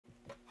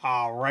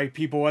Alright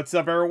people, what's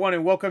up everyone,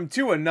 and welcome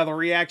to another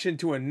reaction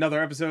to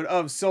another episode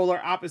of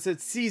Solar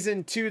Opposites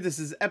Season 2. This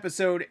is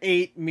episode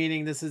 8,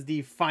 meaning this is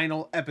the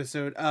final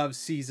episode of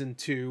Season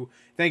 2.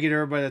 Thank you to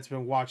everybody that's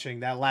been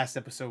watching. That last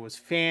episode was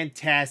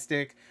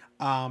fantastic.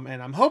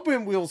 And I'm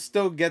hoping we'll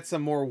still get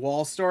some more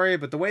wall story,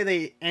 but the way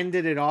they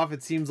ended it off,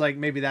 it seems like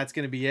maybe that's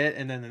going to be it,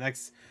 and then the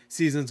next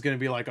season's going to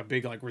be like a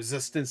big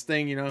resistance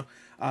thing, you know?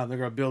 They're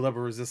going to build up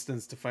a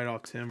resistance to fight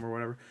off Tim or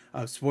whatever.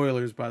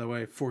 Spoilers, by the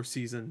way, for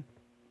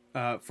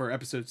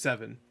episode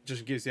 7,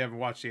 just in case you haven't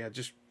watched it yet.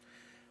 Just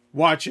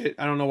watch it.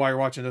 I don't know why you're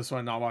watching this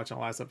one, not watching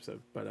the last episode,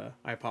 but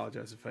I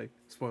apologize if I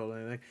spoiled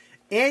anything.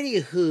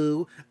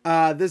 Anywho,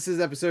 this is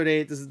episode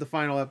 8. This is the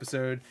final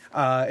episode.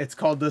 It's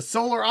called The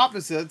Solar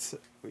Opposites.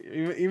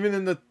 Even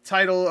in the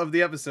title of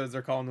the episodes,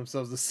 they're calling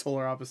themselves The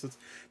Solar Opposites.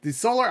 The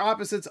Solar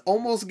Opposites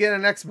almost get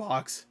an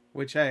Xbox,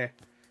 which, hey,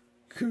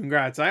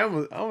 congrats. I got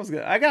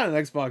an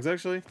Xbox,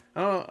 actually.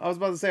 I was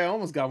about to say I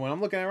almost got one.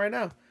 I'm looking at it right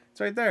now. It's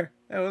right there.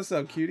 Hey, what's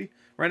up, cutie?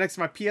 Right next to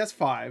my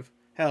PS5.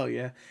 Hell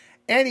yeah.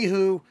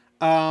 Anywho,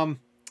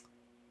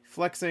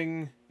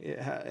 flexing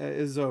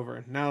is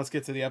over. Now let's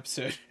get to the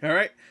episode. All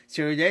right,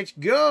 so let's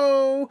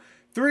go.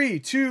 3,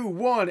 2,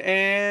 1,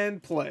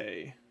 and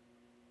play.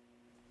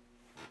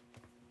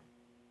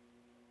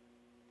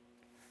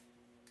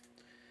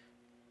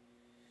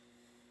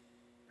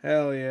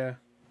 Hell yeah.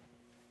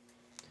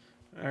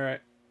 All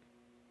right.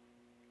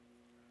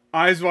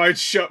 Eyes wide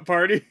shut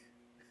party.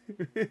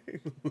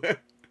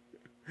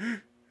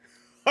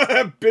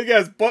 That big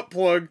ass butt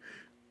plug.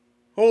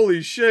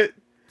 Holy shit.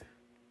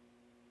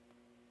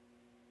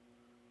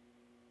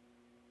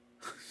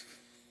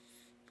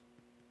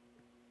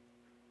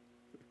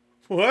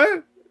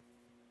 What?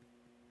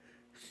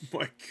 Oh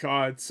my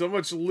god, so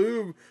much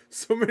lube,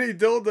 so many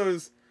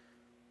dildos.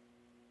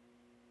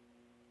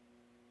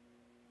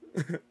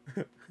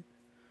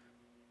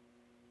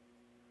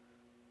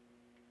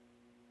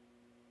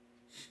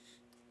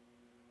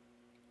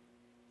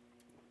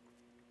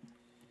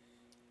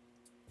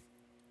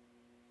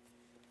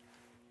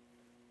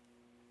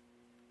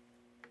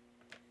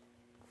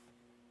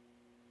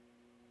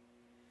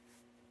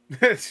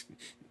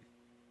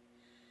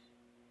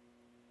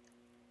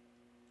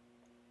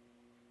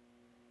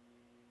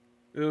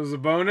 There was a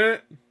bone in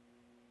it?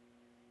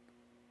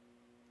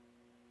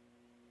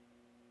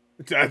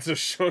 That's a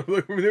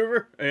shoulder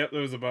maneuver? Yep,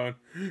 there was a bone.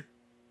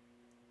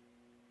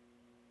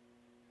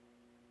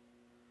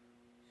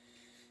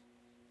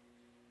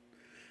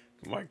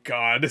 Oh my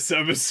god, this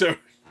episode.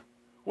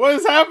 What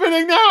is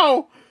happening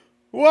now?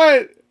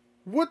 What?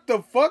 What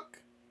the fuck?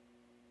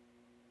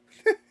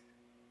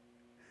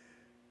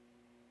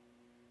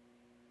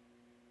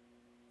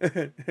 They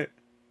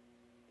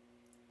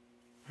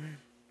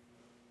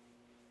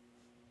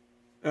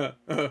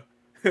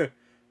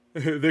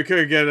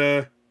could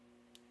get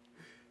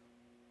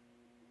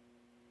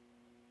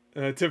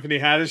Tiffany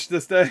Haddish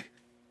this day.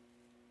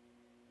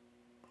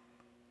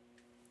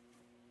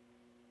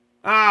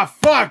 Ah,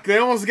 fuck! They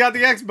almost got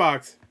the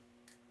Xbox.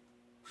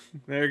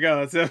 There you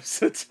go. That's the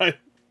episode title.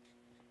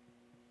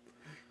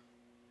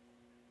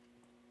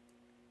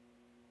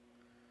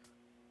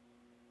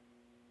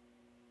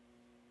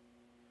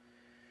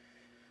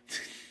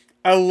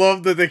 I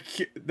love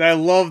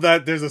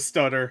that there's a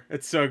stutter.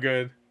 It's so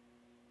good.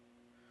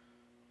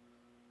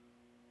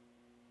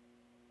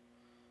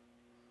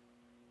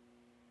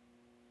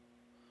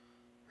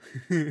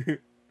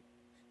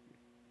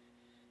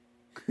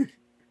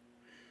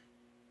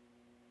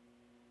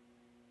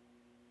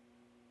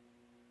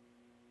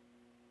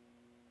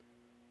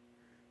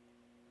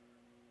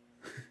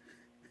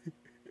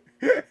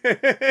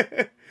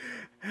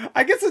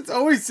 I guess it's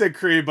always said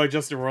created by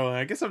Justin Roiland.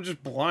 I guess I'm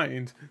just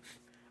blind.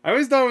 I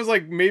always thought it was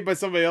like made by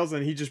somebody else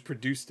and he just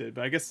produced it.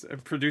 But I guess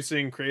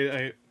producing,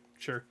 created,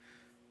 sure.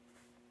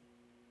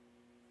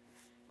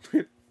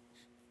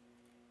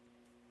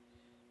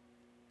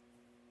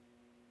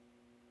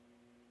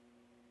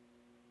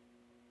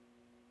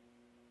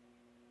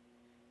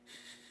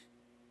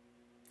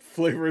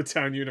 Flavor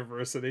Town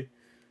University.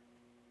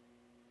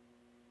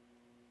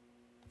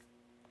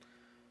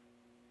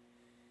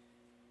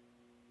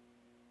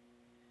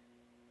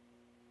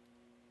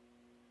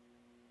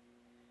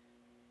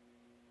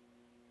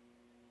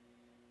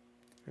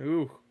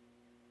 Ooh.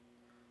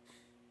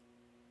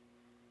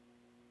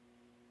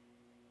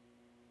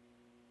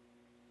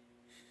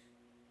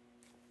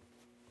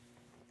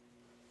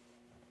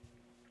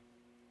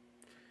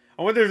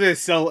 I wonder if they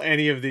sell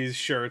any of these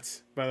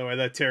shirts, by the way,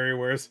 that Terry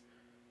wears.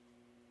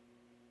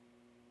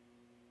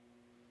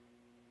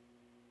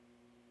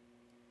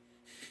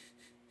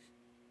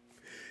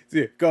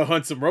 See, go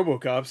hunt some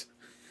RoboCops.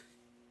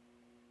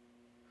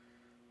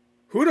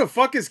 Who the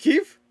fuck is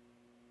Keith?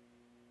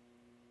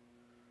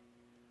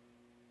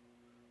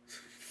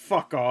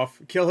 Fuck off.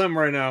 Kill him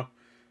right now.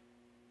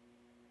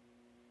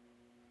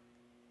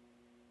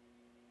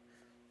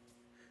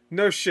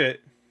 No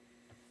shit.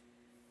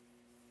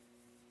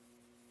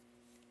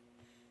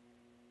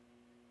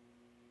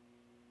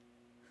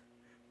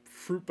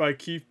 Fruit by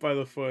Keith by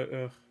the foot.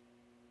 Ugh.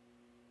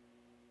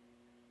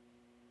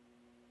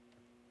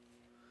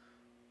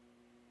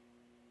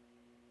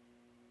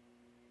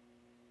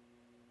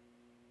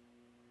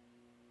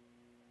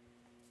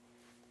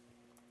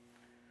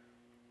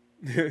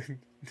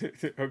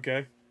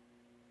 Okay.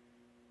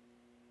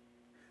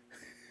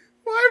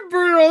 Why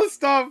burn all this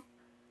stuff?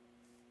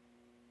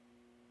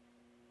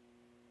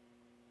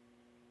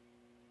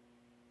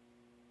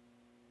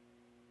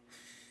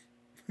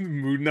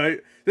 Moon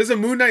Knight. There's a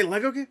Moon Knight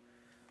Lego game?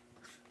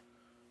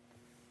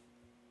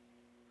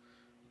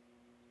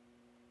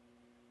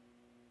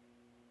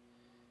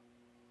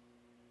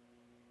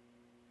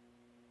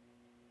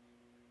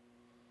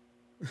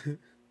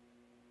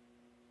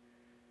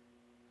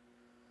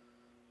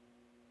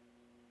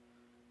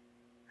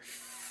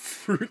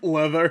 Fruit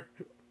leather.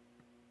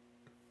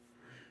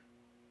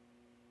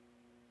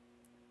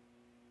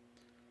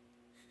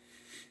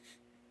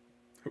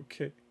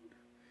 Okay.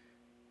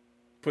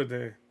 Put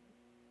the...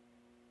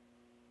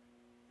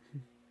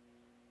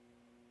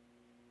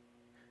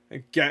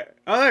 Get...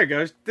 Oh, there it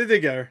goes. Did they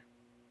get her?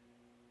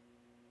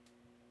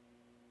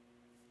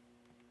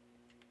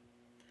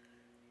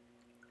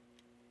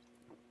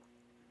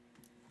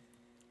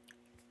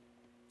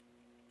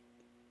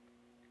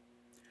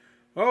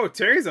 Oh,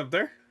 Terry's up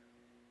there.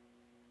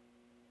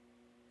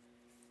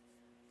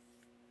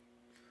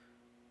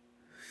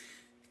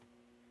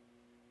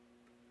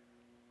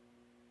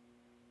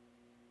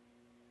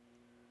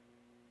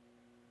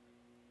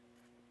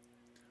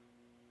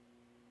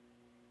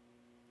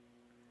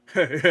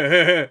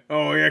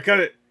 Oh, yeah, cut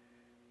it.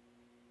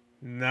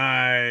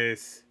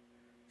 Nice.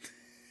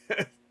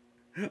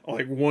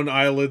 Like one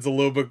eyelid's a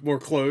little bit more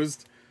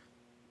closed.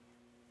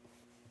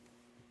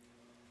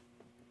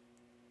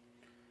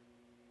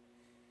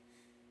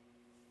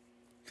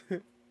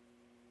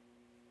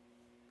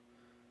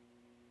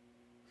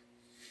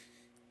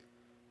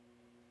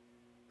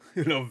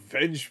 An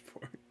avenge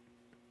point.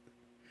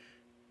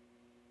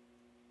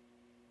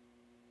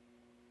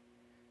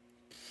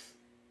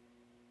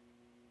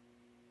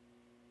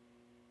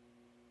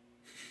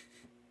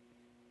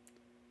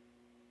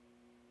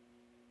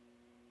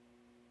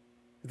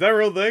 Is that a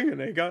real thing? And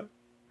they got...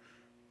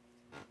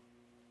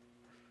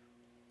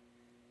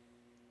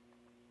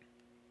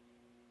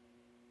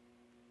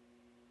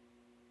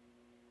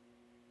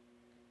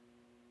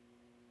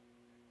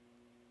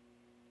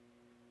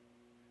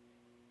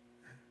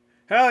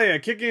 Hell yeah,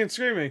 kicking and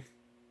screaming.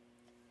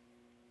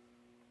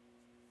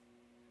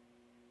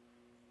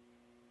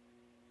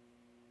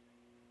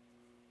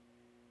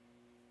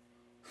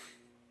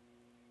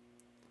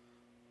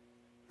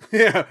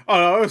 Yeah. Oh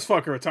no, it was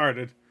fucking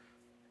retarded.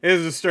 It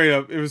was just straight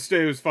up. It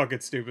was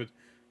fucking stupid.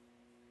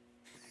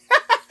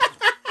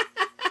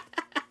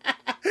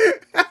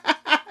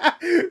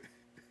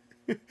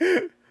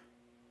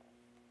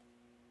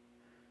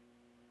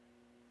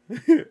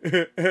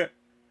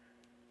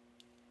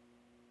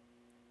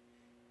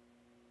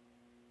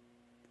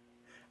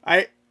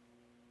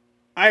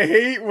 I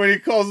hate when he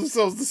calls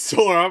themselves the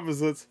solar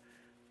opposites.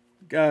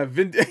 God,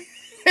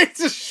 it's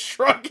just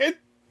shrugging.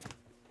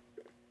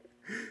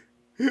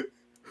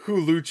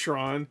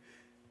 Hulutron.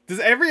 Does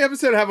every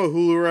episode have a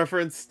Hulu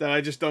reference that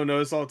I just don't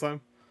notice all the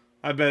time?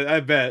 I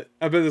bet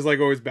there's like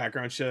always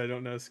background shit I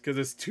don't notice because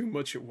it's too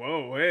much.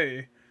 Whoa,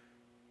 hey.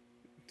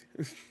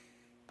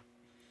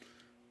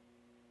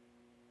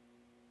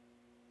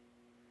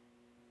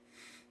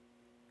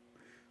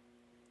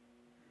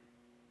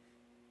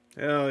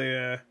 Hell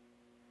yeah.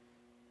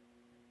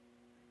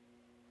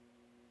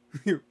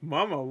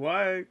 Mama,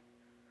 why?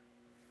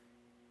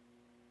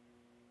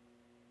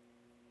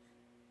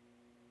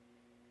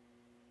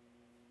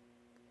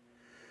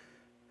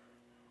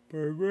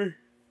 Baby.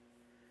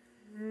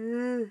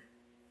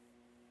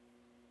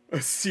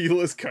 A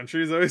sealess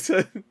country, is that what I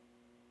said?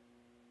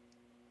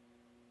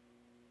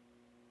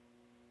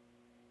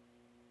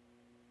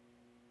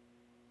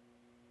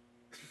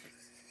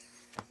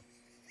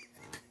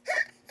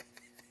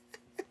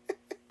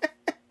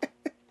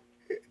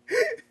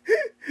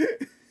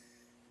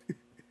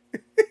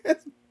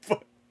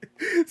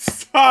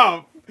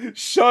 Stop!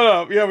 Shut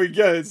up! Yeah, we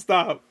get it.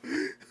 Stop.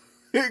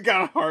 It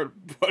got a hard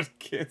butt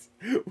cancer.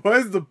 Why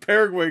is the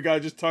Paraguay guy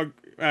just talk?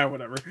 Ah,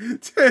 whatever.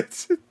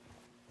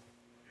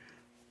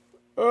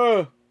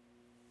 Oh.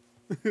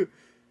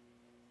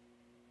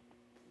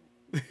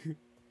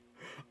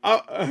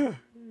 How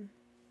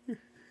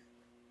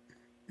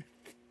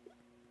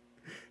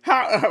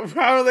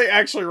are they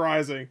actually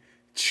rising?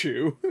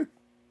 Chew.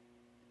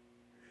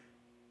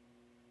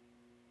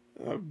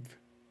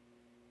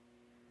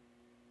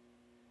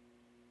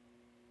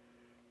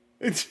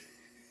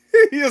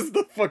 He has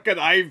the fucking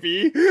IV.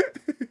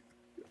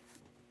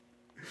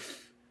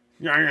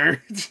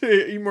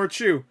 Eat more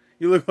chew.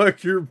 You look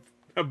like you're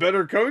a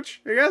better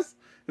coach, I guess?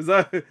 Is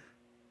that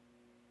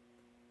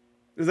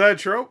a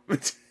trope?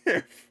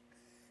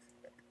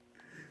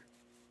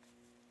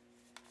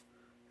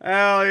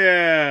 Hell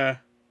yeah.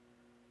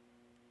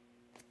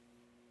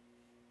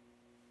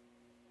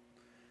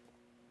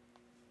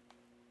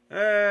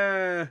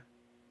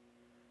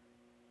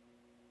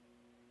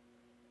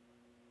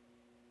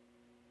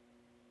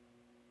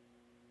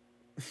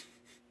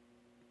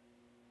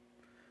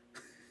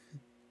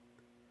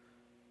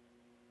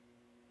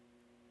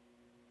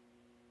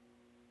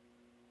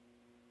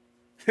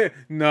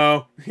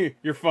 No,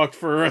 you're fucked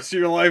for the rest of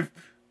your life.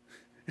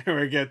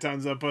 We get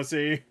tons of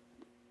pussy.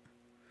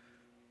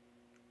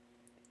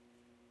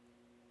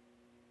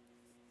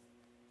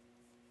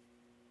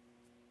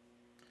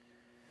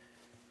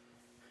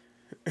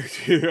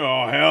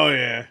 Oh, hell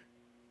yeah.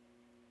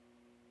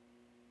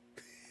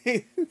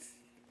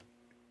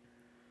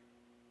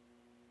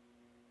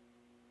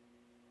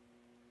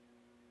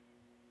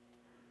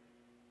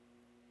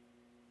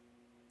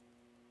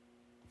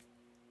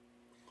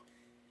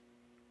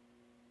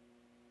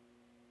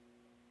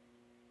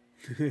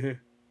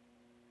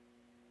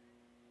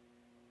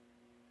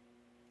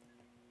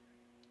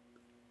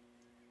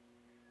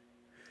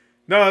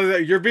 No,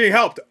 you're being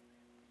helped.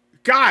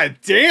 God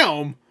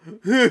damn.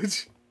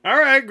 All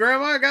right,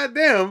 Grandma,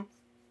 goddamn.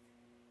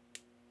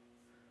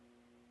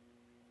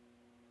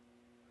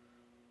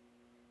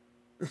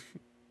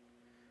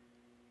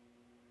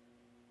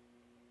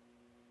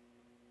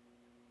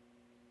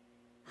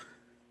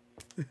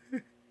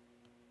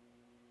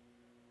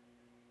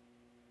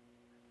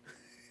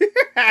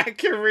 I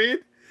can read.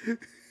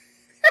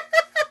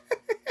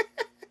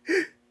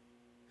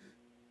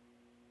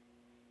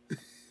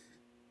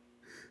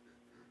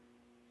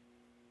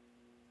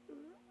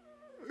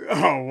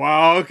 Oh,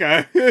 wow,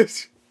 okay.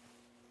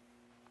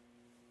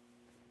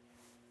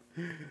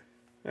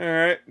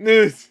 Alright.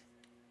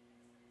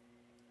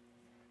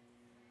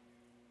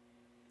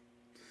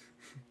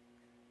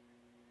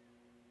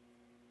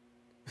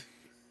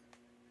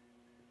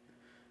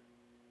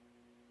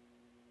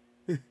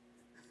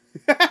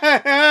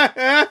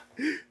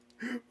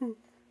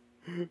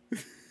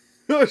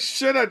 Oh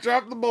shit, I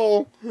dropped the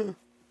bowl.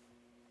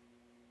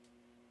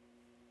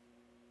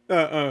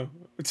 Uh-oh.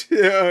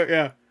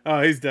 Yeah.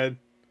 Oh, he's dead.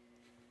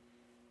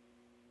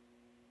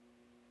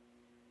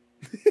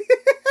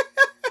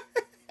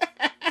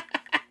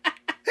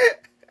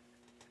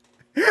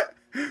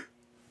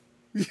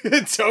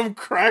 You dumb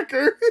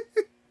cracker.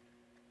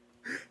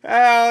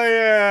 Hell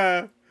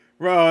yeah.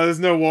 Bro, there's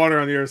no water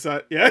on the other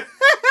side. Yeah.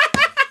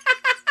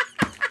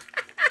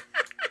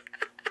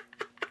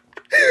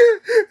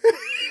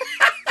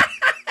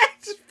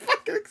 Just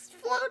fucking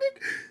exploded.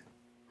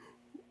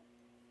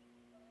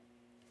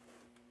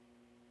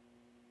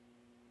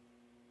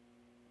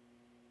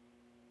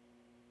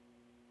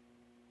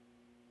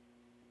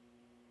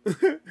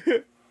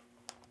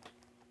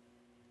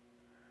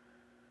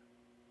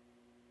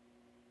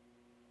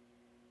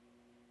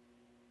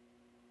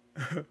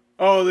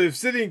 Oh, the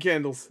obsidian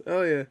candles.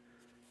 Oh yeah.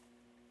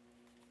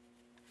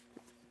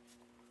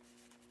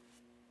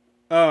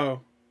 Oh.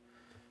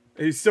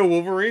 He's still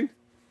Wolverine?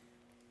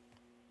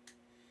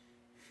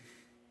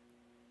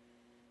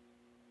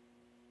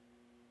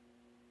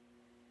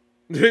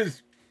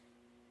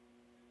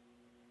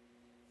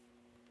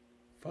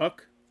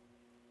 Fuck.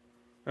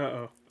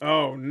 Uh-oh.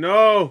 Oh,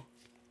 no!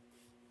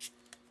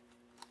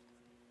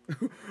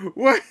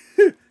 What?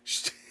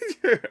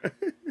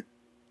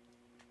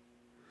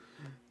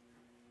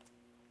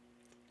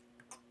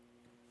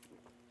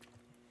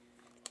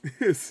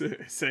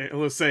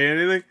 say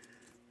anything?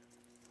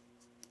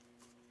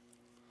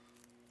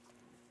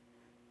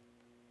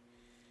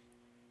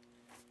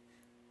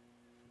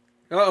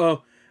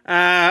 Uh-oh.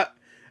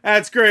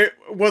 That's great.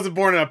 Wasn't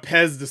born in a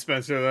Pez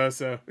dispenser, though,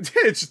 so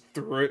it just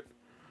threw it.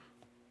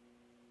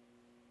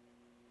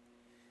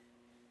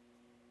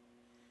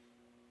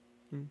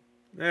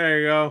 There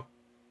you go.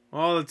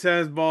 All the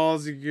tennis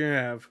balls you can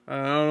have. I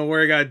don't know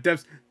where he got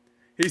depths.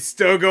 He's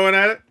still going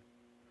at it?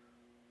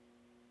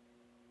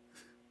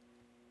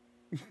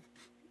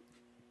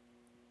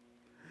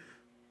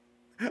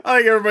 I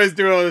think everybody's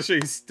doing all this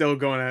shit. He's still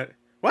going at it.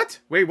 What?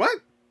 Wait, what?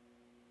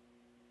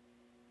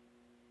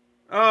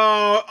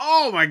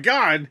 Oh my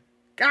god.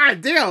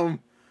 God damn.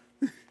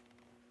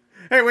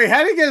 Hey, wait,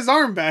 how did he get his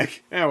arm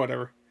back? Yeah,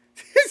 whatever.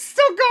 He's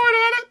still going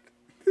at it.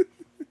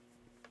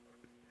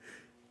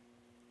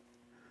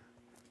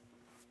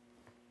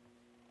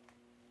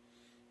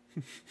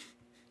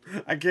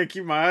 I can't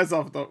keep my eyes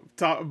off the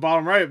top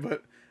bottom right,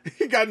 but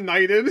he got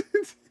knighted.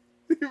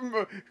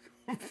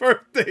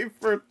 Birthday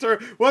for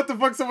turn. What the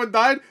fuck? Someone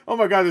died? Oh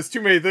my god, there's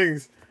too many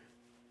things.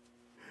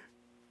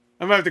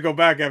 I'm gonna have to go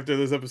back after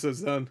this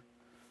episode's done.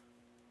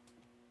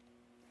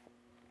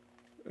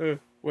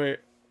 Wait.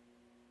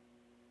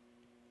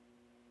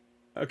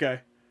 Okay.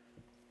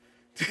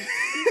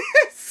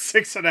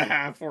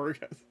 6.5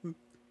 orgasms.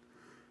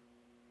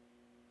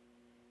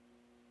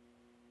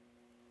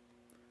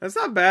 That's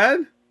not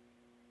bad.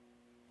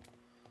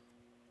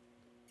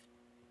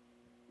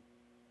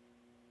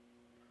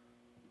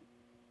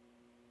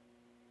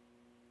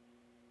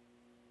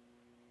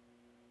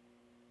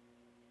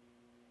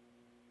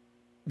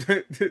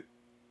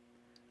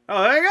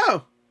 Oh, there you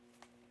go.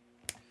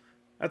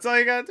 That's all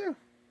you gotta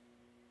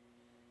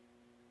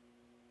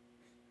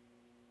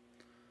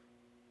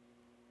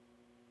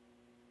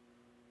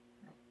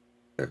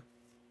do.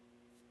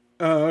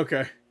 Oh,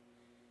 okay.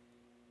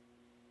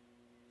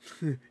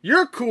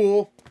 You're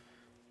cool.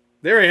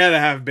 They already had to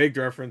have Baked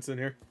reference in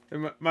here. They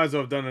might as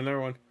well have done another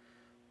one.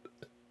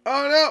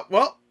 Oh, no.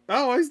 Well,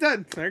 oh, he's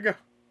dead. There you go.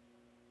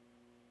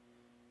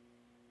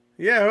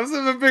 Yeah, it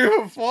wasn't a big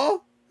of a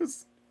fall.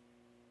 Was...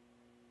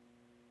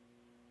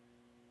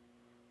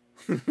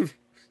 You're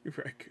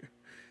right.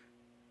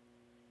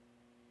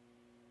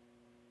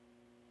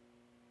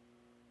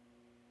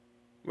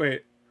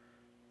 Wait.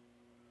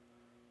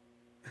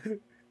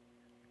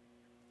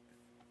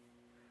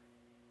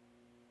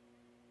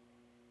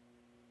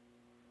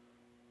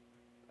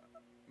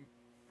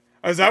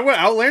 Is that what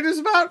Outlander's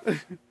about?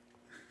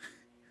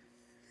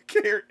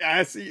 Get your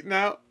ass eaten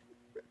out.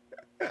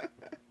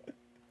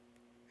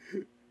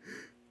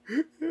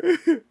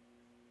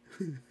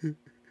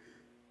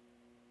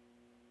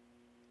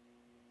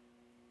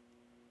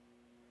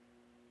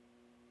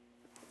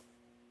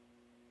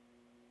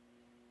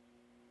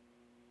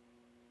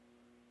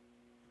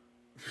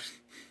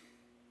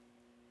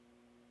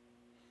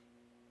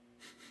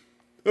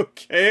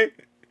 Okay.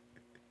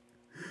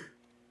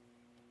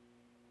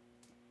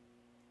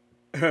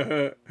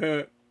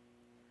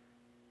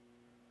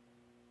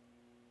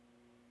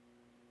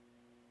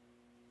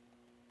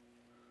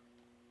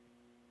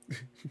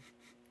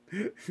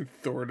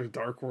 Thor to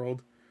Dark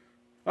World.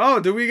 Oh,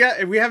 do we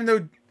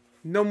have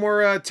no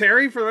more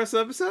Terry for the rest of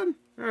the episode?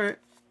 All right.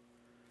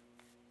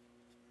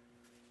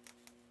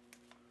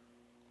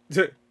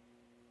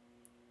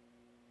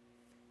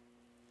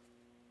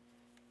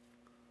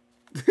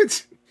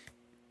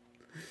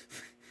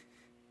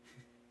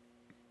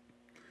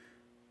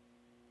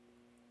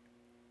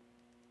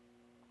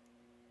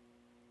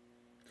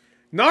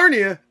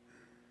 Narnia.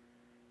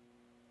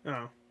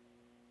 Oh.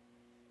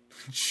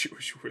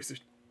 Jewish wizard.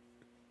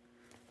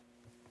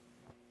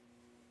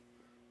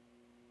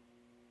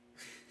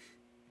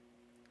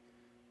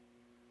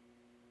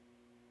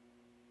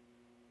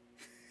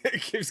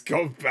 It keeps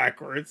going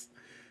backwards.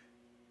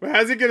 But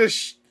how's he gonna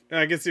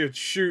I guess he would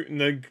shoot and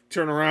then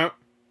turn around.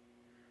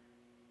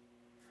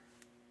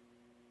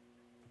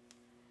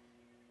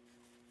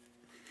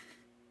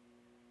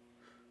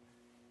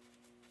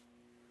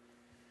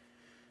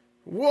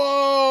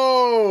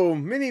 Whoa!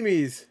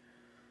 Mini-me's.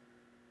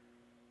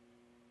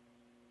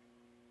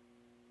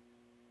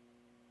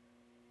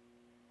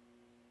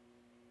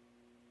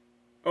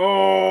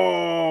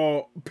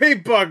 Oh!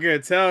 Paint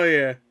buckets! Hell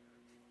yeah!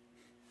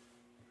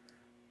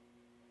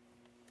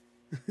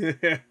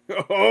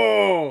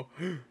 Oh!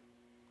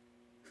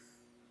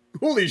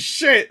 Holy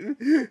shit!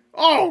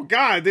 Oh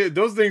god, dude,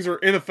 those things are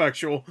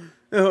ineffectual.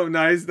 Oh,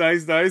 nice,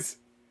 nice, nice.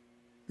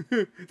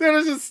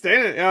 They're just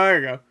standing. Oh,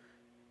 there you go.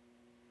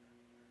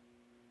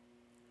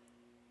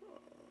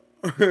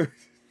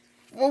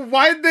 Well,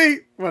 why'd they...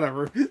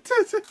 Whatever.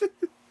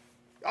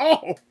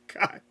 Oh,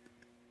 God.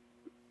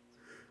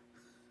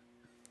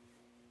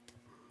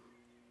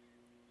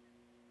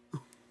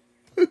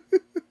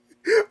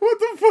 What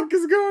the fuck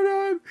is going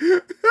on?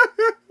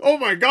 Oh,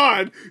 my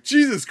God.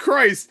 Jesus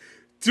Christ.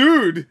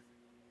 Dude.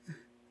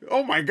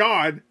 Oh, my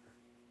God.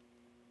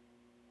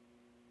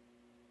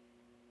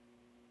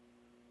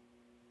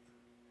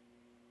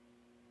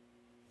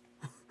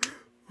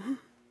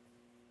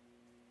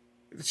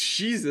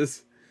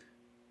 Jesus.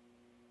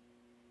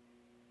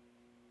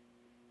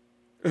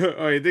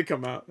 Oh, he did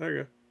come out. There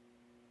you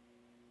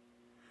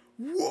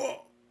go.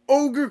 Whoa!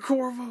 Ogre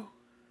Corvo.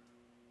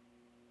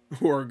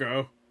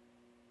 Orgo.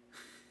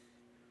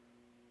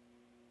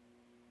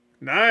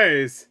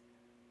 Nice.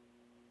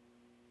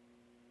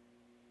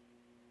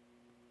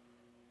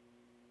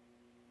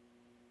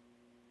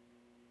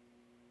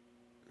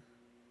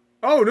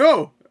 Oh,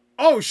 no.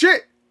 Oh,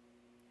 shit.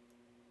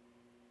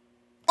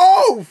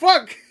 Oh,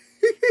 fuck.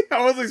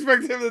 I wasn't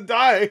expecting him to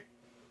die.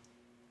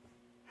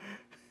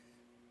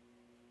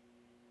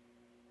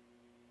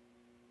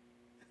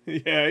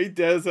 Yeah, he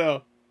dead as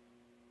hell.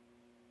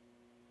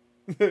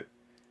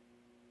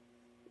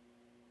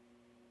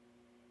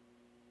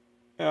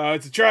 Oh,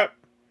 it's a trap.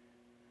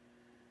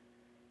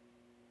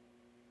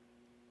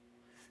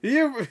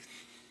 You...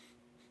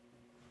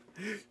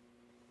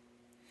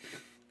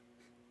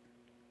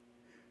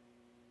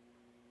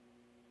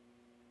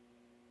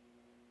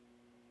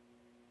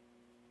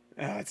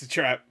 Oh, it's a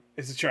trap.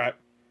 It's a trap.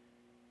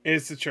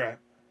 It's a trap.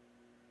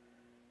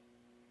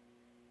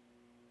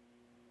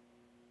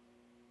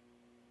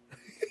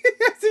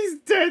 Yes, he's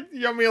dead.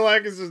 Yummy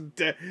Lack is just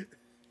dead.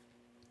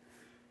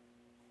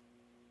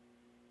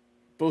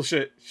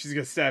 Bullshit. She's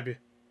gonna stab you.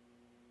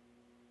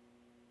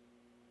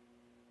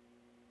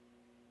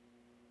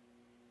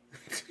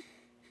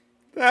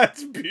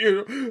 That's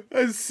beautiful.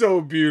 That's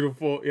so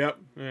beautiful. Yep.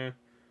 Yeah.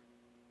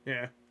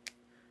 Yeah.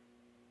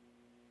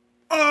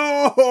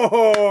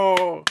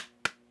 Oh!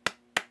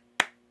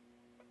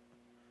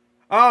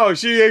 Oh,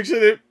 she actually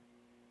did.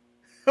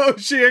 Oh,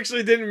 she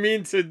actually didn't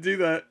mean to do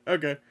that.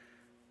 Okay.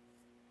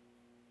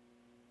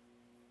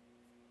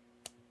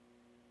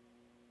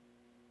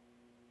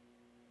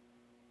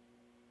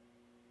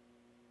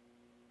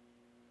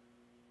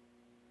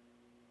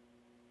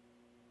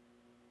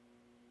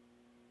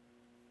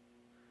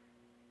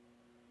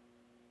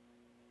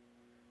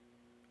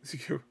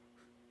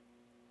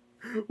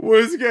 What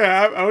is gonna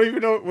happen? I don't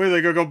even know. Where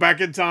they gonna go back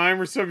in time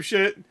or some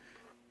shit?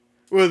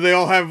 Where they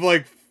all have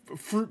like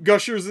fruit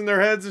gushers in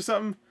their heads or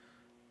something?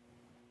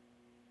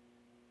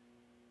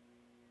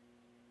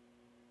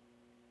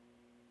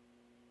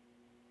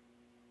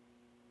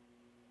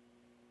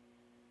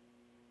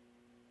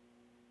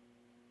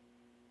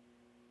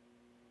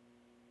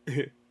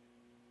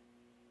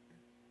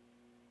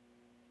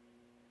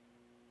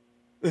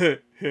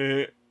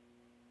 The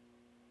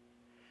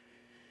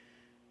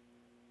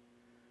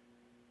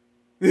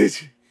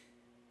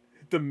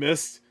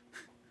mist.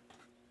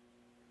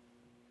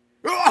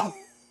 Oh!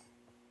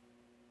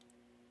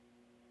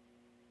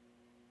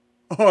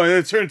 Oh,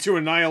 it turned to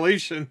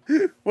annihilation.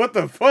 What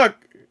the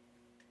fuck?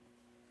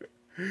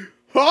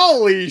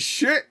 Holy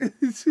shit.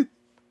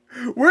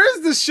 Where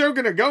is this show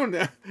gonna go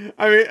now?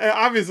 I mean,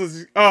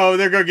 obviously... Oh,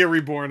 they're gonna get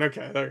reborn.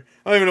 Okay. I don't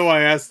even know why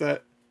I asked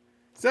that.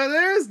 So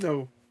there is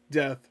no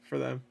death for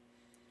them.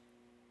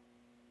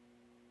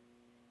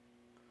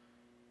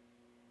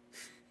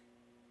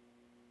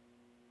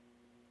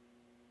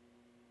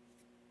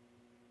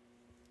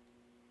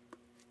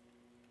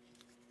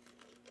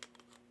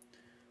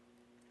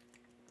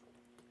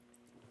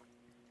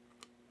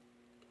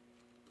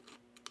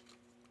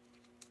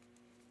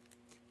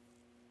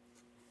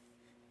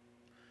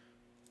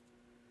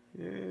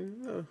 Yeah,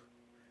 no.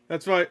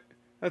 That's why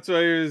he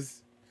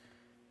was...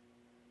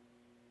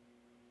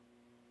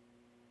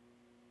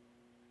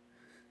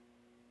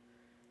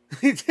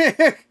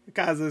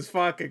 Because it's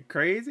fucking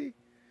crazy.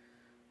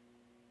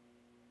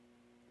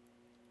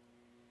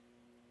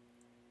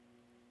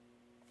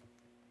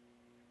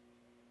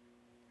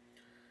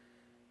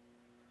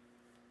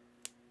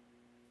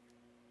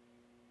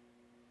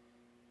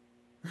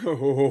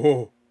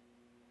 Oh.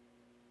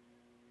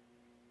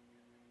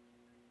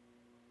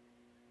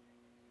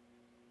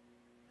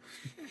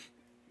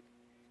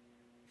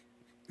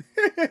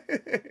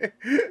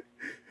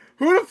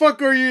 Who the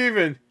fuck are you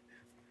even?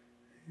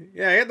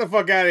 Yeah, get the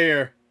fuck out of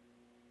here.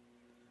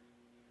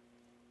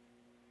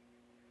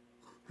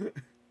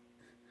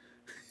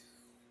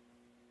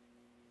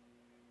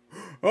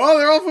 Oh,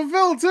 they're all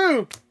fulfilled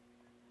too.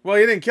 Well,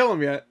 you didn't kill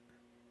him yet.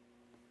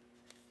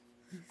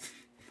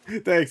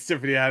 Thanks,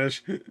 Tiffany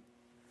Haddish.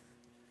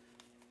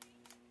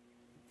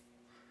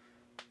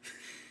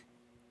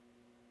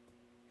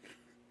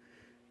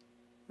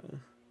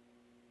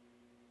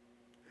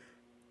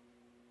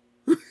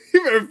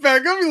 You better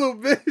back up, you little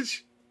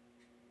bitch.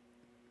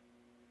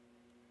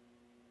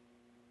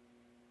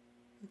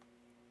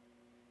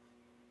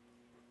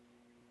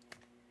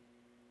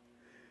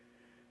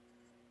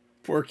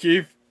 Poor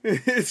Keith.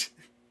 He's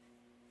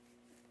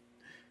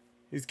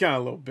kind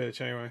of a little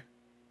bitch anyway.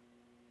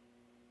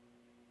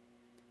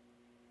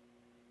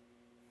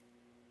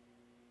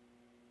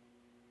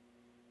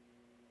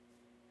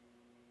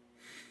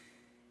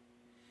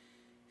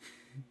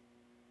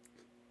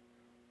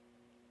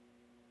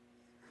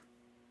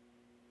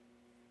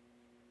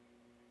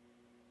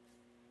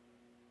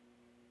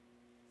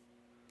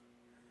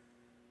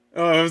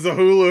 Oh, it was a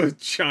hula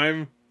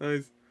chime.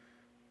 Nice.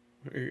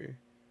 You're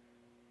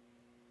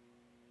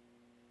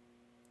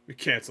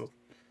canceled.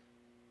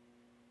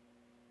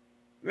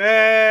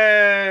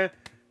 This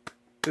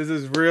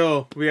is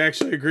real. We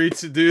actually agreed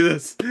to do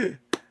this.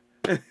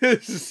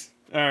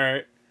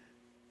 Alright.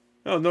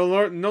 Oh,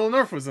 no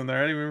North was in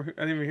there. I didn't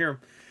even hear him.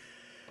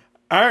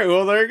 Alright,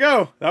 well there you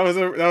go. That was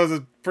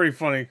a pretty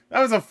funny.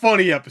 That was a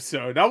funny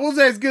episode. I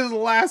wasn't as good as the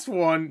last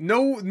one.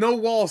 No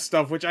wall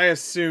stuff, which I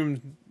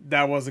assumed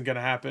that wasn't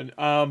gonna happen.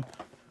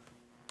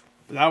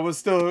 That was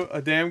still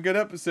a damn good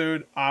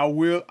episode. I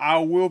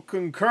will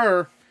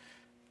concur.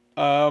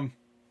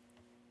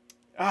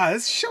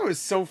 This show is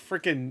so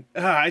freaking...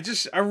 I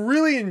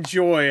really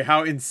enjoy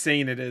how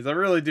insane it is. I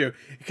really do.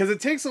 Because it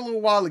takes a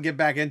little while to get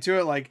back into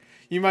it. Like,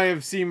 you might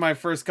have seen my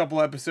first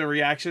couple episode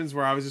reactions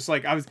where I was just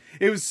like... I was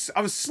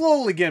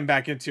slowly getting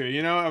back into it,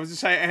 you know? I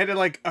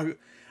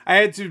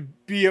had to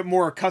be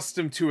more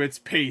accustomed to its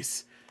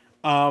pace.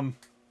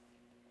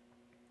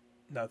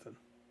 Nothing.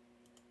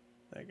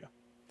 There you go.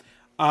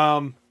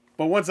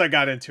 But once I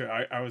got into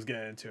it, I was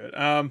getting into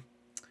it.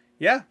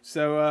 Yeah,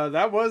 so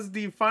that was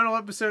the final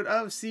episode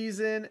of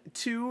Season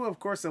 2. Of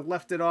course, I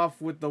left it off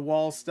with the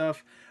wall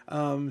stuff,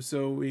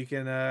 so we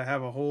can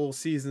have a whole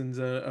seasons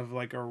of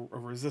like a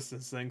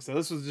resistance thing. So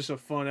this was just a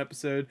fun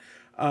episode.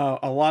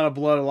 A lot of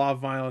blood, a lot of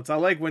violence. I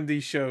like when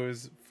these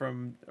shows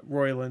from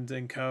Roiland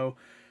and Co.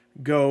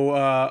 go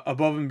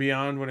above and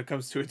beyond when it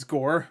comes to its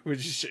gore,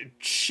 which is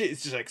shit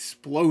is just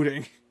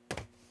exploding.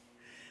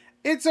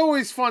 It's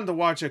always fun to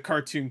watch a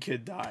cartoon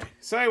kid die.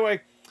 So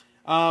anyway...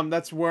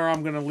 that's where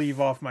I'm going to leave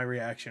off my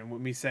reaction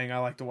with me saying I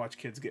like to watch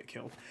kids get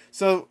killed.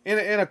 So, in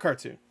a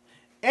cartoon.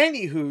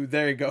 Anywho,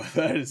 there you go.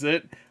 That is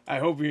it. I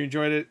hope you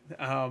enjoyed it.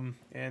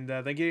 And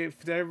thank you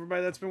to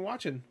everybody that's been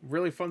watching.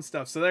 Really fun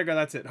stuff. So, there you go.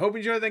 That's it. Hope you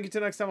enjoyed it. Thank you.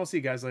 Till next time. I'll see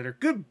you guys later.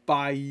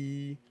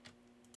 Goodbye.